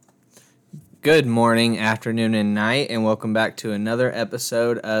Good morning, afternoon, and night, and welcome back to another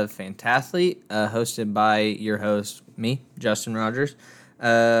episode of Fantathlete, hosted by your host, me, Justin Rogers.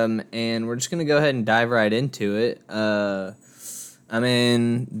 And we're just going to go ahead and dive right into it. I'm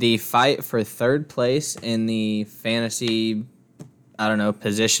in the fight for third place in the fantasy,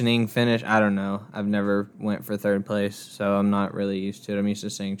 positioning finish. I don't know. I've never went for third place, so I'm not really used to it. I'm used to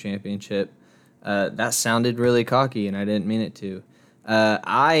saying championship. That sounded really cocky, and I didn't mean it to.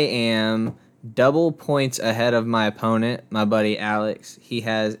 I am double points ahead of my opponent, my buddy Alex. He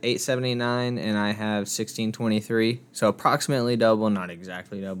has 879 and I have 1623. So approximately double, not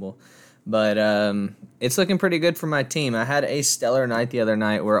exactly double. But it's looking pretty good for my team. I had a stellar night the other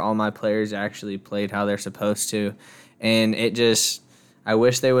night where all my players actually played how they're supposed to. And I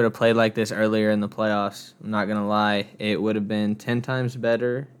wish they would have played like this earlier in the playoffs. I'm not going to lie. It would have been 10 times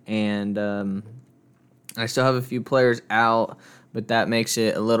better. And I still have a few players out, but that makes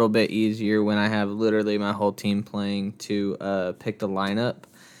it a little bit easier when I have literally my whole team playing to pick the lineup.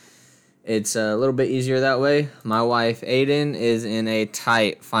 It's a little bit easier that way. My wife, Aiden, is in a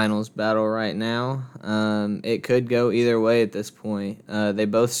tight finals battle right now. It could go either way at this point. They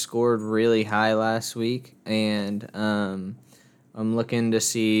both scored really high last week, and I'm looking to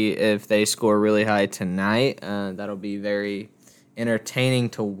see if they score really high tonight. That'll be very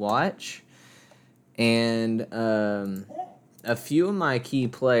entertaining to watch. And a few of my key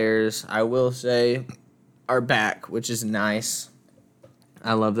players, I will say, are back, which is nice.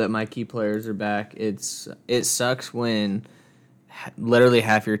 I love that my key players are back. It sucks when literally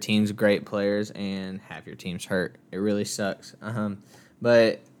half your team's great players and half your team's hurt. It really sucks.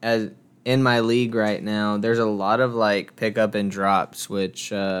 But as in my league right now, there's a lot of pick up and drops,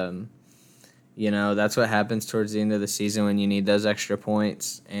 which that's what happens towards the end of the season when you need those extra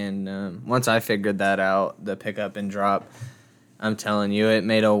points. And once I figured that out, the pick up and drop, I'm telling you, it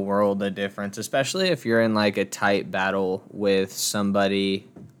made a world of difference, especially if you're in a tight battle with somebody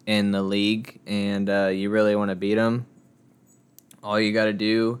in the league and you really want to beat them. All you got to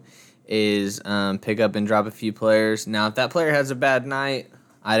do is pick up and drop a few players. Now, if that player has a bad night,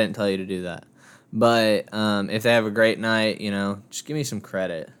 I didn't tell you to do that. But if they have a great night, just give me some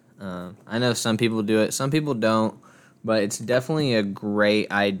credit. I know some people do it, some people don't. But it's definitely a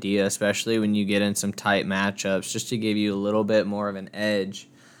great idea, especially when you get in some tight matchups, just to give you a little bit more of an edge.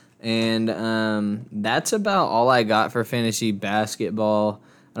 And that's about all I got for fantasy basketball.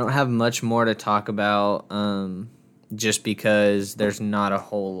 I don't have much more to talk about just because there's not a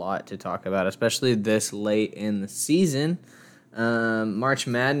whole lot to talk about, especially this late in the season. March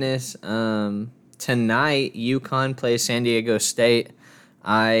Madness, tonight, UConn plays San Diego State.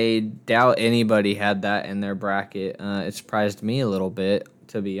 I doubt anybody had that in their bracket. It surprised me a little bit,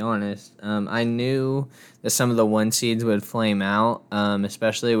 to be honest. I knew that some of the one seeds would flame out,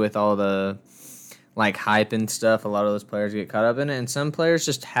 especially with all the hype and stuff. A lot of those players get caught up in it, and some players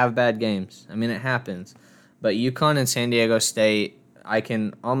just have bad games. I mean, it happens. But UConn and San Diego State, I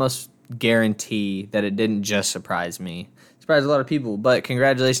can almost guarantee that it didn't just surprise me. It surprised a lot of people, but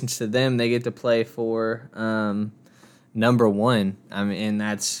congratulations to them. They get to play for number one. I mean, and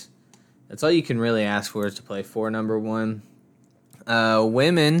that's all you can really ask for is to play for number one.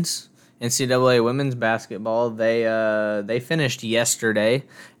 Women's NCAA women's basketball. They finished yesterday.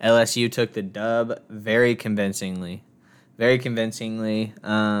 LSU took the dub very convincingly. Very convincingly.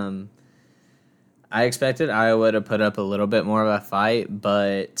 I expected Iowa to put up a little bit more of a fight,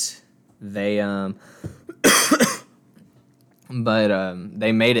 but they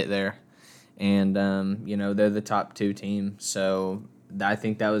they made it there. And, they're the top two team. So I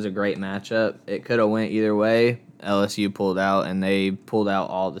think that was a great matchup. It could have went either way. LSU pulled out, and they pulled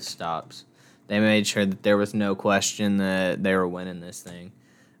out all the stops. They made sure that there was no question that they were winning this thing.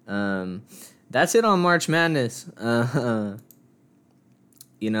 That's it on March Madness.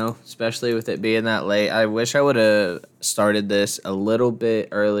 Especially with it being that late. I wish I would have started this a little bit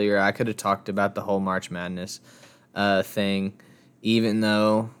earlier. I could have talked about the whole March Madness thing. Even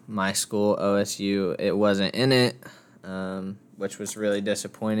though my school, OSU, it wasn't in it, which was really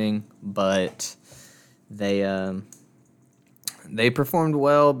disappointing. But they performed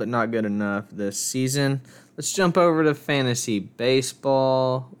well, but not good enough this season. Let's jump over to fantasy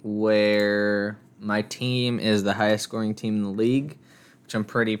baseball, where my team is the highest scoring team in the league, which I'm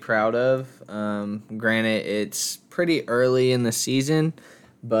pretty proud of. Granted, it's pretty early in the season,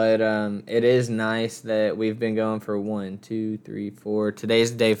 but it is nice that we've been going for 1, 2, 3, 4. Today's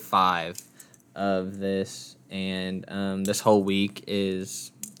day 5 of this, and this whole week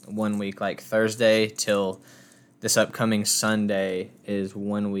is 1 week. Thursday till this upcoming Sunday is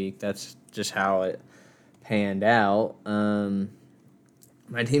 1 week. That's just how it panned out.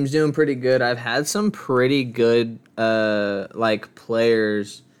 My team's doing pretty good. I've had some pretty good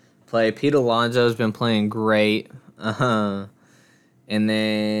players play. Pete Alonso's been playing great. And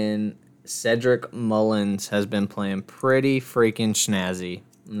then Cedric Mullins has been playing pretty freaking snazzy.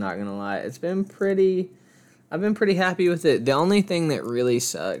 I'm not gonna lie. I've been pretty happy with it. The only thing that really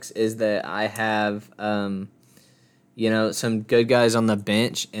sucks is that I have some good guys on the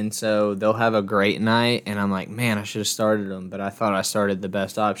bench, and so they'll have a great night, and I'm like, man, I should have started them, but I thought I started the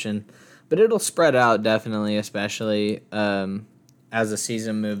best option. But it'll spread out definitely, especially as the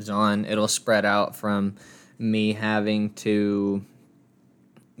season moves on. It'll spread out from me having to,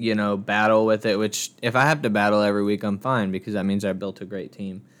 battle with it, which if I have to battle every week, I'm fine because that means I built a great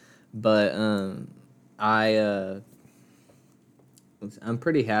team. But I'm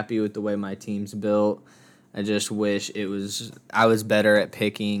pretty happy with the way my team's built. I just wish I was better at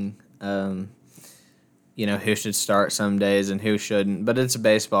picking, who should start some days and who shouldn't. But it's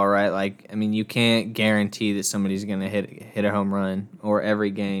baseball, right? Like, I mean, you can't guarantee that somebody's going to hit a home run or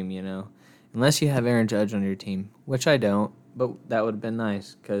every game, unless you have Aaron Judge on your team, which I don't. But that would have been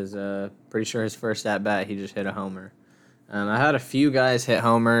nice because pretty sure his first at bat he just hit a homer. I had a few guys hit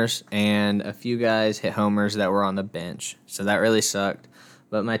homers and a few guys hit homers that were on the bench, so that really sucked.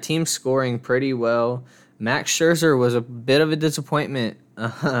 But my team's scoring pretty well. Max Scherzer was a bit of a disappointment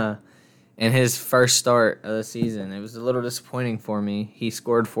in his first start of the season. It was a little disappointing for me. He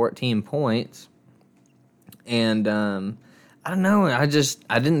scored 14 points, and I don't know. I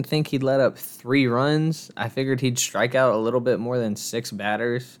didn't think he'd let up 3 runs. I figured he'd strike out a little bit more than 6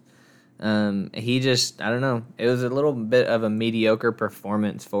 batters. I don't know. It was a little bit of a mediocre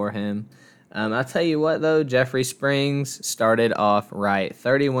performance for him. I'll tell you what, though, Jeffrey Springs started off right.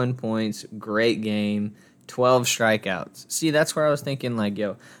 31 points, great game, 12 strikeouts. See, that's where I was thinking, Max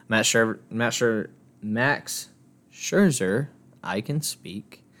Scherzer, I can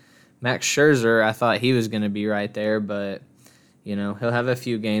speak. Max Scherzer, I thought he was going to be right there, but, he'll have a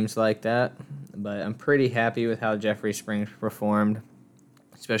few games like that. But I'm pretty happy with how Jeffrey Springs performed,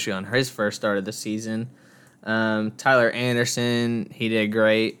 especially on his first start of the season. Tyler Anderson, he did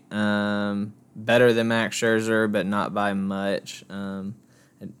great. Better than Max Scherzer, but not by much. I'm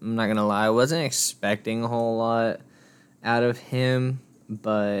not going to lie. I wasn't expecting a whole lot out of him,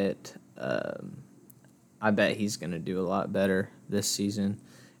 but I bet he's going to do a lot better this season.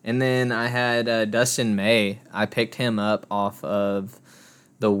 And then I had Dustin May. I picked him up off of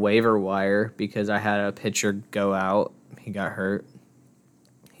the waiver wire because I had a pitcher go out. He got hurt.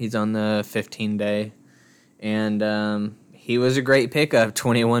 He's on the 15-day. And he was a great pickup,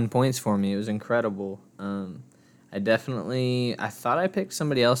 21 points for me. It was incredible. I thought I picked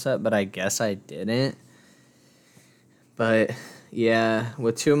somebody else up, but I guess I didn't. But, yeah,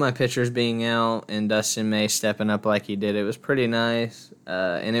 with 2 of my pitchers being out and Dustin May stepping up like he did, it was pretty nice.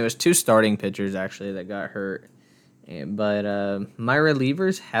 And it was 2 starting pitchers, actually, that got hurt. But my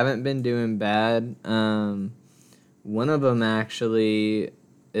relievers haven't been doing bad. One of them, actually,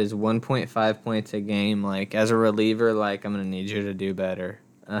 is 1.5 points a game. As a reliever, I'm going to need you to do better.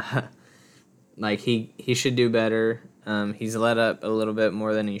 He should do better. He's let up a little bit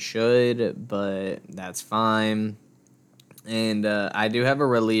more than he should, but that's fine. And I do have a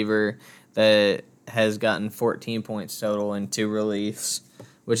reliever that has gotten 14 points total in 2 reliefs,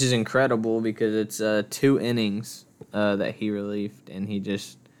 which is incredible because it's 2 innings that he relieved, and he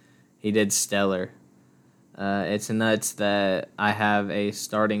did stellar. It's nuts that I have a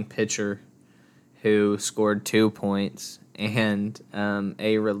starting pitcher who scored 2 points and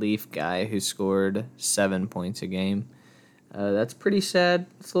a relief guy who scored 7 points a game. That's pretty sad.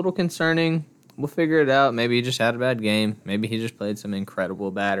 It's a little concerning. We'll figure it out. Maybe he just had a bad game. Maybe he just played some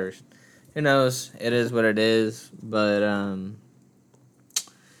incredible batters. Who knows? It is what it is. But,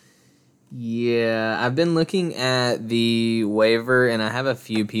 yeah, I've been looking at the waiver, and I have a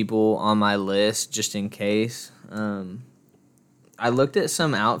few people on my list just in case. I looked at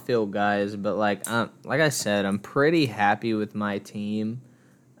some outfield guys, but like I said, I'm pretty happy with my team.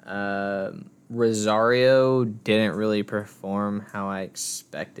 Rosario didn't really perform how I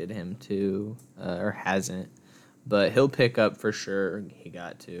expected him to, or hasn't, but he'll pick up for sure. He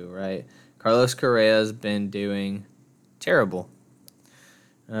got to, right? Carlos Correa's been doing terrible.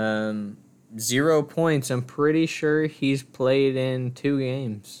 0 points. I'm pretty sure he's played in 2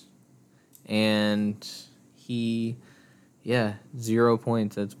 games. And 0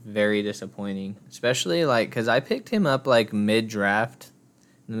 points. That's very disappointing. Especially, because I picked him up, mid-draft,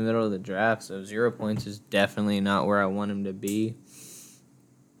 in the middle of the draft, so 0 points is definitely not where I want him to be.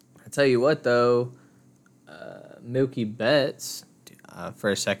 I tell you what, though, Mookie Betts, for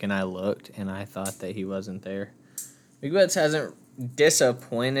a second I looked, and I thought that he wasn't there. Mookie Betts hasn't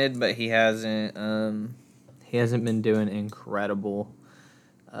disappointed, but he hasn't been doing incredible.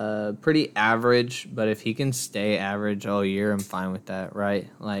 Pretty average, but if he can stay average all year, I'm fine with that, right?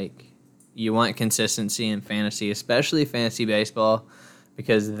 Like, you want consistency in fantasy, especially fantasy baseball,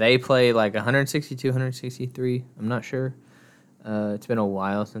 because they play like 162, 163. I'm not sure. It's been a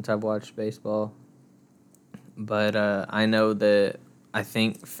while since I've watched baseball, but I know that I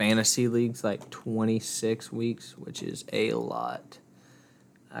think fantasy leagues like 26 weeks, which is a lot.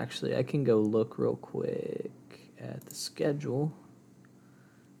 Actually, I can go look real quick at the schedule.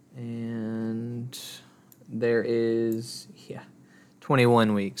 And there is,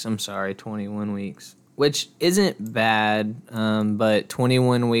 21 weeks. I'm sorry, 21 weeks, which isn't bad, but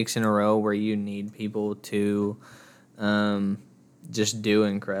 21 weeks in a row where you need people to just do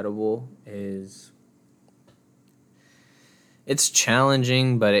incredible it's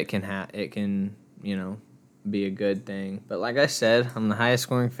challenging, but it can be a good thing. But like I said, I'm the highest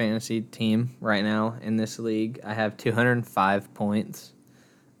scoring fantasy team right now in this league. I have 205 points.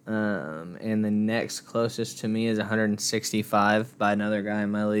 And the next closest to me is 165 by another guy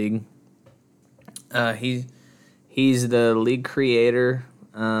in my league. He's the league creator.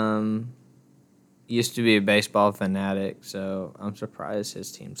 Used to be a baseball fanatic, so I'm surprised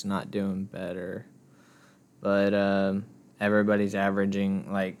his team's not doing better. But everybody's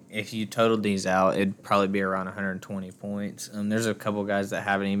averaging, like, if you totaled these out, it'd probably be around 120 points. There's a couple guys that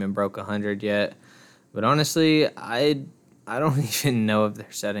haven't even broke 100 yet. But honestly, I don't even know if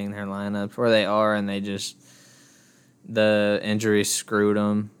they're setting their lineups where they are, and the injuries screwed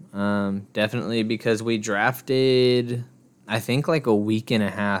them. Definitely because we drafted, I think, like a week and a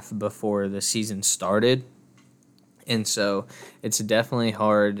half before the season started. And so it's definitely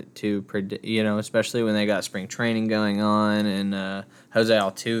hard to predict, especially when they got spring training going on, and Jose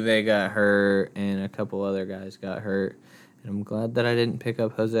Altuve got hurt, and a couple other guys got hurt. And I'm glad that I didn't pick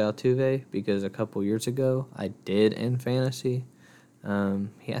up Jose Altuve, because a couple years ago I did in fantasy. I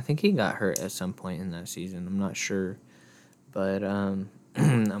think he got hurt at some point in that season. I'm not sure. But I'm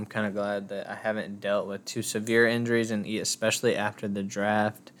kind of glad that I haven't dealt with too severe injuries, and especially after the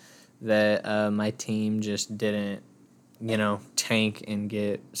draft, that my team just didn't, tank and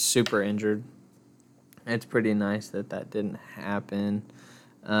get super injured. It's pretty nice that didn't happen.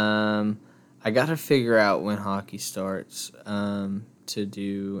 I got to figure out when hockey starts to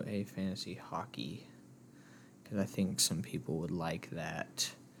do a fantasy hockey, because I think some people would like that.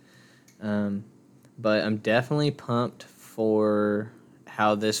 But I'm definitely pumped for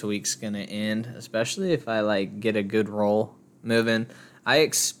how this week's going to end, especially if I get a good roll moving. I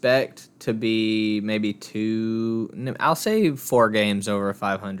expect to be maybe 4 games over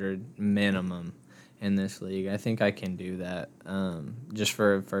 500 minimum in this league. I think I can do that just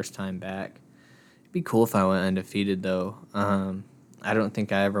for a first time back. It'd be cool if I went undefeated, though. I don't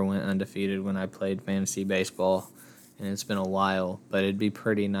think I ever went undefeated when I played fantasy baseball, and it's been a while, but it'd be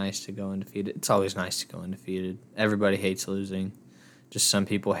pretty nice to go undefeated. It's always nice to go undefeated. Everybody hates losing. Just some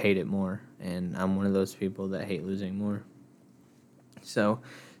people hate it more, and I'm one of those people that hate losing more. So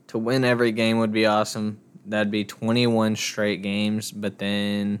to win every game would be awesome. That'd be 21 straight games, but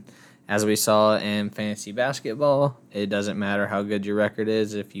then, as we saw in fantasy basketball, it doesn't matter how good your record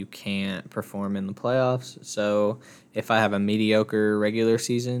is if you can't perform in the playoffs. So if I have a mediocre regular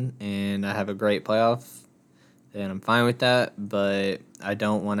season and I have a great playoff, then I'm fine with that. But I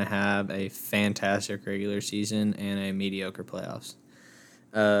don't want to have a fantastic regular season and a mediocre playoffs.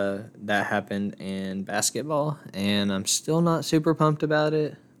 That happened in basketball, and I'm still not super pumped about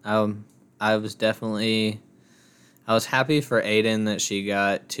it. I was happy for Aiden that she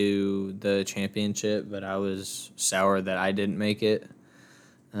got to the championship, but I was sour that I didn't make it.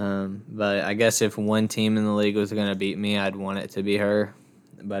 But I guess if one team in the league was going to beat me, I'd want it to be her.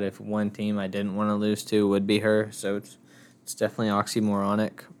 But if one team I didn't want to lose to would be her, so it's definitely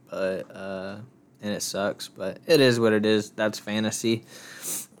oxymoronic, but and it sucks, but it is what it is. That's fantasy.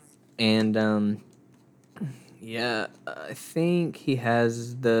 And I think he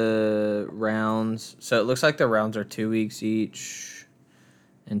has the rounds. So it looks like the rounds are 2 weeks each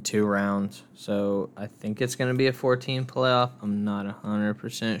and 2 rounds. So I think it's going to be a 14 playoff. I'm not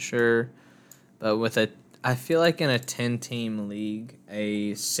 100% sure. But I feel like in a 10-team league,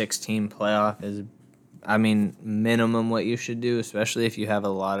 a 6-team playoff is, minimum what you should do, especially if you have a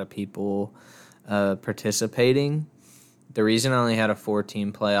lot of people participating. The reason I only had a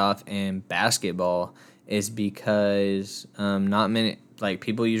 4-team playoff in basketball is because not many,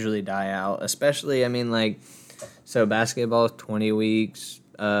 people usually die out, especially, so basketball is 20 weeks,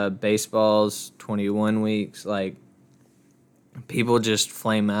 baseball's 21 weeks, people just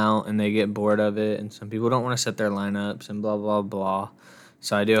flame out and they get bored of it, and some people don't want to set their lineups and blah blah blah.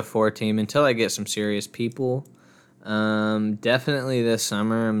 So I do a 4-team until I get some serious people. Definitely this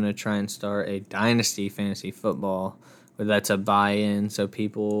summer I'm gonna try and start a dynasty fantasy football where that's a buy-in, so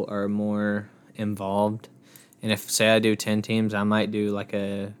people are more involved. And if say I do 10 teams, I might do like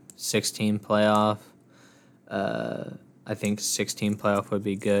a 6-team playoff. I think 16 playoff would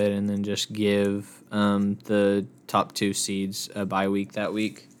be good, and then just give the top 2 seeds a bye week that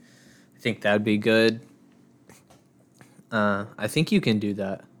week. I think that'd be good. I think you can do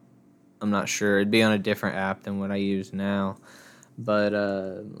that. I'm not sure. It'd be on a different app than what I use now. But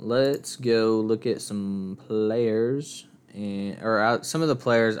let's go look at some players some of the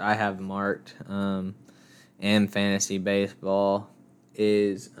players I have marked in fantasy baseball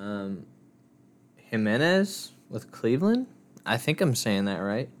is Jimenez with Cleveland. I think I'm saying that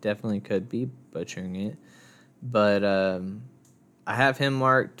right. Definitely could be butchering it. But I have him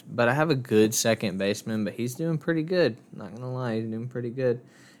marked, but I have a good second baseman, but he's doing pretty good. Not going to lie, he's doing pretty good.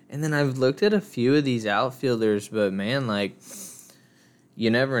 And then I've looked at a few of these outfielders, but man, like, you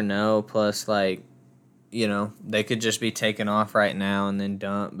never know. Plus, like, you know, they could just be taken off right now and then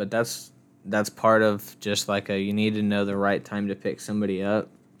dump. But that's part of just like you need to know the right time to pick somebody up.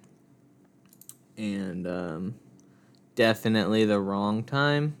 And definitely the wrong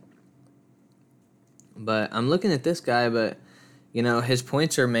time. But I'm looking at this guy, but, you know, his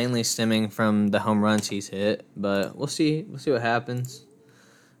points are mainly stemming from the home runs he's hit. But we'll see. We'll see what happens.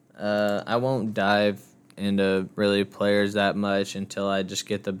 I won't dive into really players that much until I just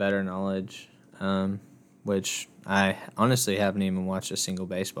get the better knowledge, which I honestly haven't even watched a single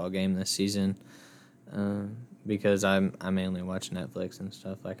baseball game this season, because I mainly watch Netflix and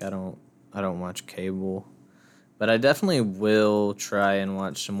stuff. Like I don't watch cable, but I definitely will try and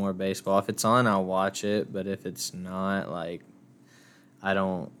watch some more baseball. If it's on, I'll watch it, but if it's not, like I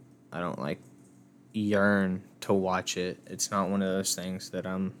don't like yearn to watch it. It's not one of those things that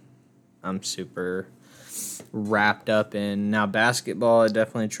I'm super wrapped up in. Now, basketball, I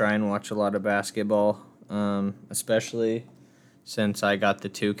definitely try and watch a lot of basketball, especially since I got the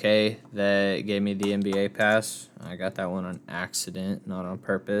 2K that gave me the NBA pass. I got that one on accident, not on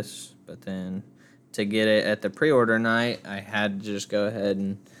purpose. But then to get it at the pre-order night, I had to just go ahead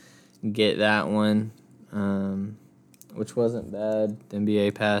and get that one, which wasn't bad. The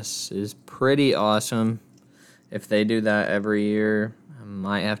NBA pass is pretty awesome. If they do that every year, I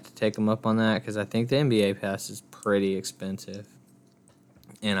might have to take them up on that because I think the NBA pass is pretty expensive.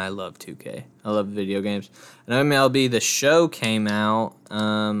 And I love 2K. I love video games. I know MLB The Show came out.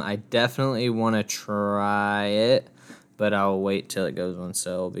 I definitely want to try it, but I'll wait till it goes on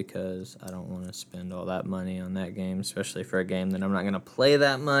sale because I don't want to spend all that money on that game, especially for a game that I'm not going to play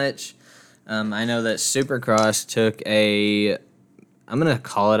that much. I know that Supercross took I'm going to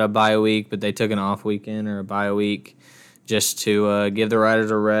call it a bye week, but they took an off weekend or a bye week just to give the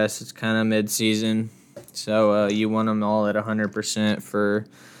riders a rest. It's kind of mid-season, so you want them all at 100% for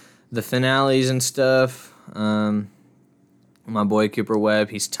the finales and stuff. My boy Cooper Webb,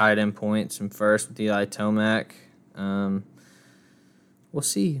 he's tied in points in first with Eli Tomac. We'll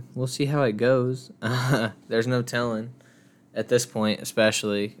see. We'll see how it goes. There's no telling. At this point,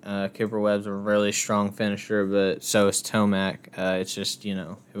 especially, Cooper Webb's a really strong finisher, but so is Tomac. It's just,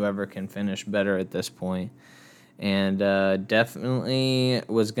 whoever can finish better at this point. And definitely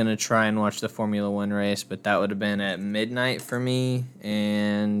was going to try and watch the Formula One race, but that would have been at midnight for me.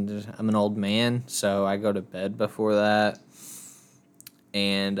 And I'm an old man, so I go to bed before that.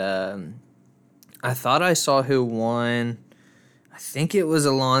 And I thought I saw who won. I think it was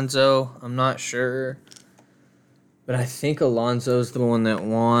Alonso. I'm not sure. But I think Alonso's the one that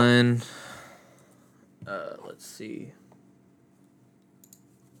won. Let's see.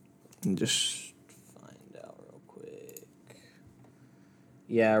 Just find out real quick.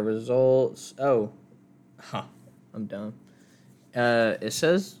 Yeah, results. Oh. I'm dumb. It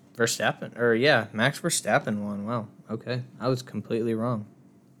says Verstappen. Max Verstappen won. Wow. Okay. I was completely wrong.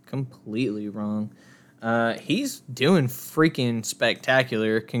 He's doing freaking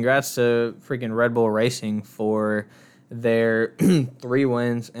spectacular. Congrats to freaking Red Bull Racing for their 3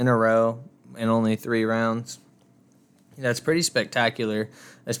 wins in a row in only 3 rounds. That's pretty spectacular,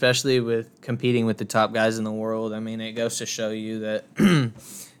 especially with competing with the top guys in the world. I mean, it goes to show you that,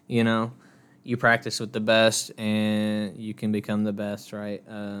 you practice with the best and you can become the best, right?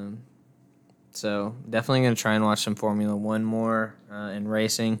 So definitely going to try and watch some Formula One more in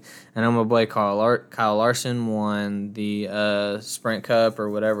racing. I know my boy Kyle Larson won the Sprint Cup or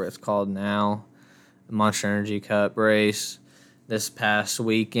whatever it's called now, Monster Energy Cup race this past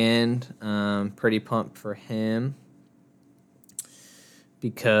weekend. Pretty pumped for him.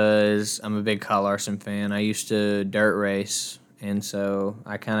 because I'm a big Kyle Larson fan. I used to dirt race, and so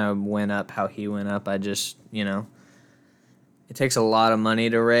I kind of went up how he went up. I just, it takes a lot of money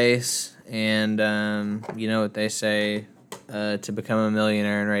to race, and you know what they say, to become a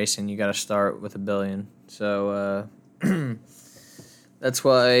millionaire in racing, you got to start with $1 billion. So that's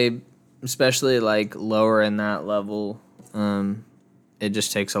why, especially like lower in that level, it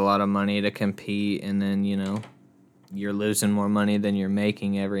just takes a lot of money to compete, and then you're losing more money than you're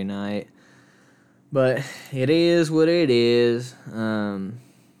making every night. But it is what it is.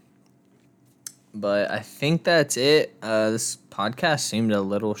 But I think that's it. This podcast seemed a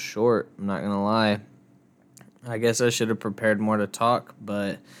little short, I'm not going to lie. I guess I should have prepared more to talk,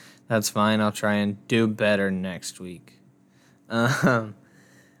 but that's fine. I'll try and do better next week. But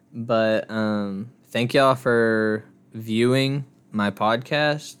thank y'all for viewing my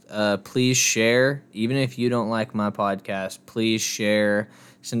podcast. Please share. Even if you don't like my podcast, please share.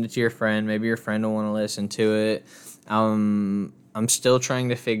 Send it to your friend. Maybe your friend will want to listen to it. I'm still trying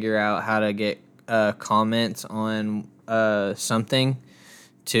to figure out how to get comments on something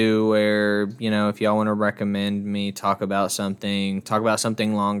to where, if y'all want to recommend me talk about something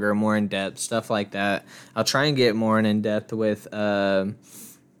longer, more in depth, stuff like that. I'll try and get more in depth with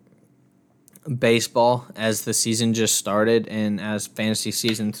baseball as the season just started, and as fantasy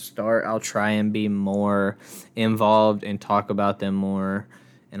seasons start, I'll try and be more involved and talk about them more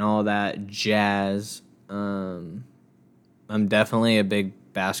and all that jazz. I'm definitely a big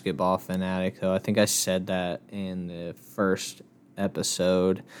basketball fanatic, though. I think I said that in the first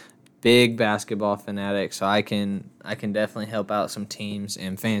episode. Big basketball fanatic, so I can definitely help out some teams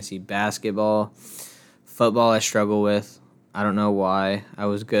in fantasy basketball. Football I struggle with. I don't know why. I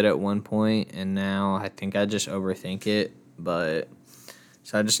was good at one point, and now I think I just overthink it.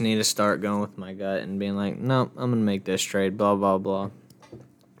 So I just need to start going with my gut and being like, no, I'm going to make this trade, blah, blah, blah.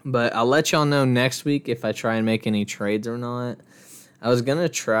 But I'll let y'all know next week if I try and make any trades or not. I was going to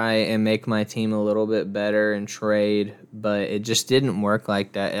try and make my team a little bit better and trade, but it just didn't work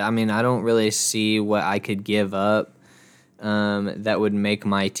like that. I mean, I don't really see what I could give up that would make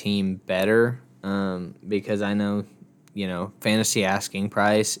my team better, because I know, fantasy asking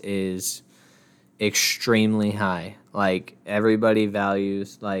price is extremely high. Like, everybody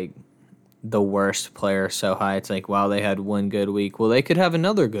values, like, the worst player so high. It's like, wow, they had one good week. Well, they could have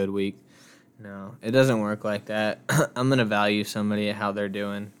another good week. No, it doesn't work like that. I'm going to value somebody at how they're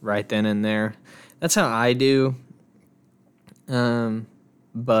doing right then and there. That's how I do.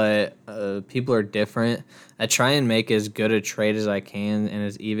 But people are different. I try and make as good a trade as I can and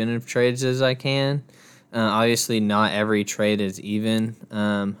as even of trades as I can. Obviously, not every trade is even,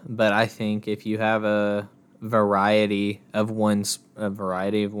 but I think if you have a variety of one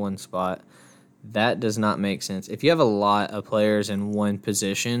spot, that does not make sense. If you have a lot of players in one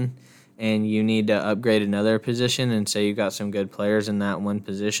position and you need to upgrade another position, and say you got some good players in that one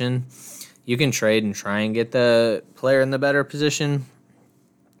position, you can trade and try and get the player in the better position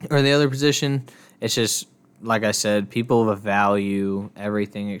or the other position. It's just, like I said, people value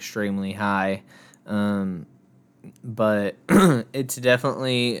everything extremely high. But it's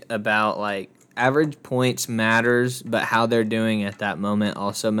definitely about, like, average points matters, but how they're doing at that moment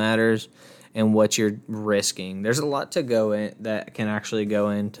also matters, and what you're risking. There's a lot to go in that can actually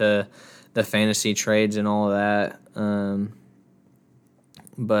go into the fantasy trades and all of that.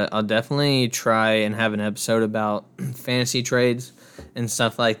 But I'll definitely try and have an episode about fantasy trades and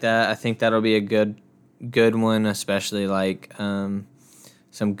stuff like that. I think that'll be a good one, especially like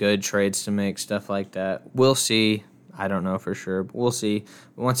some good trades to make, stuff like that. We'll see. I don't know for sure, but we'll see.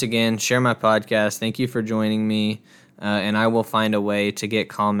 Once again, share my podcast. Thank you for joining me, and I will find a way to get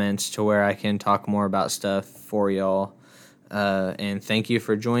comments to where I can talk more about stuff for y'all. And thank you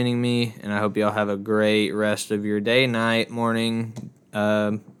for joining me, and I hope y'all have a great rest of your day, night, morning,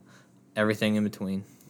 everything in between.